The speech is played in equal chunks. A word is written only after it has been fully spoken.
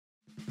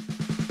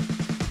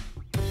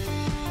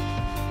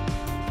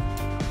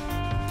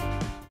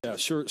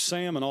sure.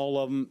 Sam and all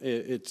of them,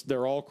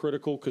 they're all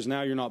critical because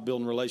now you're not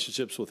building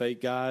relationships with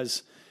 8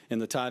 guys in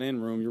the tight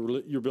end room.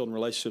 You're building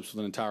relationships with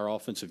an entire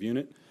offensive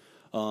unit.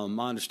 I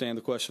understand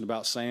the question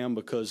about Sam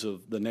because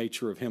of the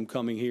nature of him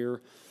coming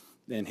here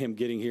and him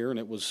getting here, and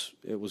it was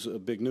a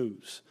big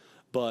news.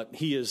 But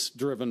he is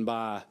driven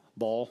by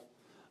ball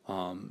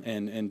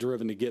and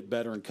driven to get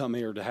better and come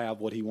here to have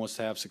what he wants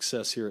to have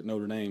success here at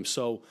Notre Dame.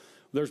 So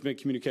there's been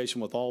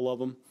communication with all of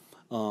them,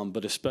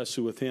 but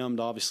especially with him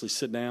to obviously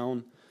sit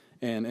down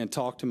and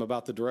talk to him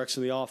about the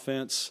direction of the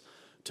offense,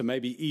 to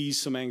maybe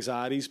ease some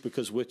anxieties,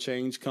 because with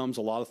change comes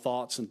a lot of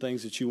thoughts and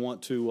things that you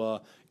want to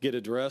get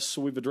addressed.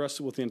 So we've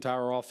addressed it with the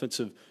entire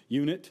offensive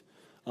unit,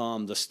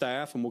 the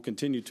staff, and we'll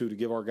continue to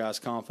give our guys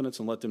confidence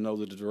and let them know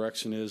that the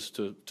direction is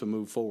to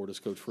move forward, as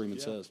Coach Freeman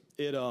says.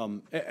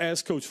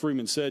 As Coach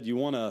Freeman said, you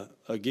want to,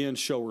 again,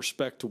 show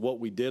respect to what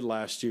we did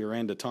last year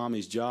and to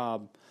Tommy's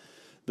job.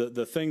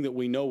 The thing that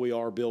we know we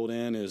are built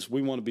in is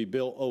we want to be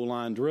built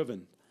O-line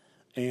driven.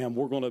 And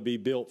we're going to be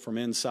built from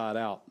inside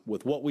out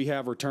with what we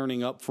have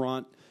returning up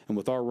front and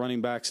with our running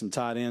backs and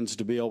tight ends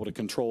to be able to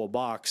control a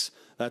box.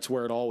 That's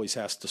where it always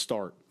has to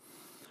start.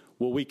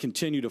 Will we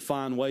continue to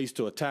find ways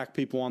to attack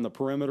people on the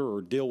perimeter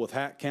or deal with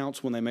hat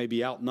counts when they may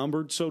be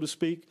outnumbered, so to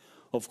speak?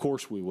 Of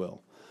course we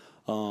will.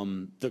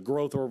 The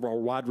growth of our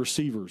wide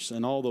receivers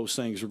and all those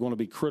things are going to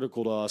be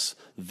critical to us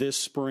this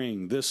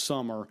spring, this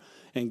summer,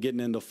 and getting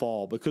into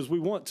fall, because we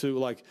want to,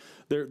 like,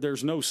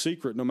 there's no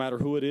secret no matter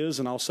who it is,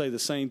 and I'll say the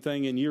same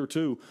thing in year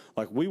 2,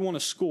 like, we want to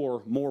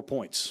score more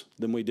points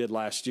than we did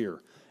last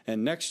year.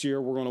 And next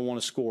year we're going to want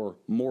to score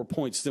more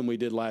points than we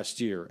did last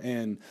year.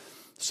 And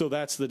so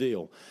that's the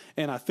deal.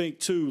 And I think,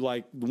 too,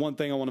 like, one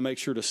thing I want to make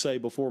sure to say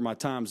before my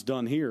time's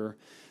done here,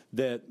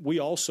 that we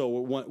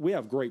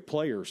have great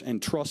players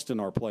and trust in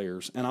our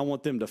players, and I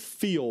want them to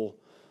feel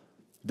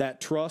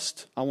that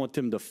trust. I want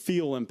them to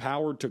feel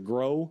empowered to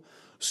grow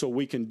so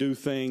we can do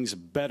things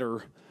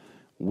better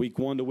week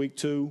 1 to week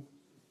 2,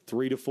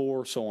 3 to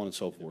 4, so on and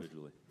so forth.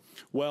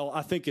 Well,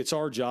 I think it's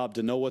our job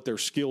to know what their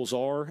skills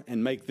are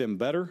and make them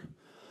better,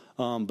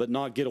 but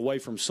not get away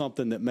from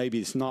something that maybe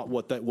it's not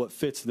what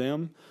fits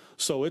them.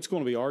 So it's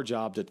going to be our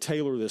job to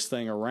tailor this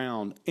thing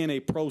around in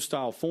a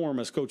pro-style form,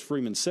 as Coach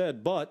Freeman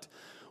said, but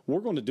we're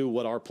going to do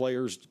what our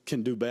players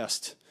can do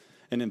best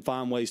and then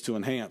find ways to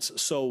enhance.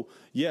 So,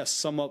 yes,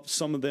 some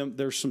of them,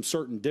 there's some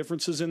certain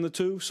differences in the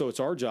two, so it's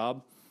our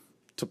job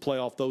to play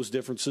off those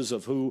differences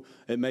of who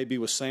it may be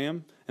with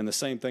Sam, and the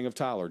same thing of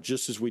Tyler,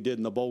 just as we did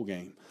in the bowl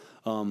game.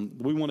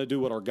 We want to do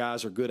what our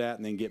guys are good at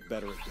and then get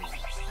better at doing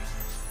it.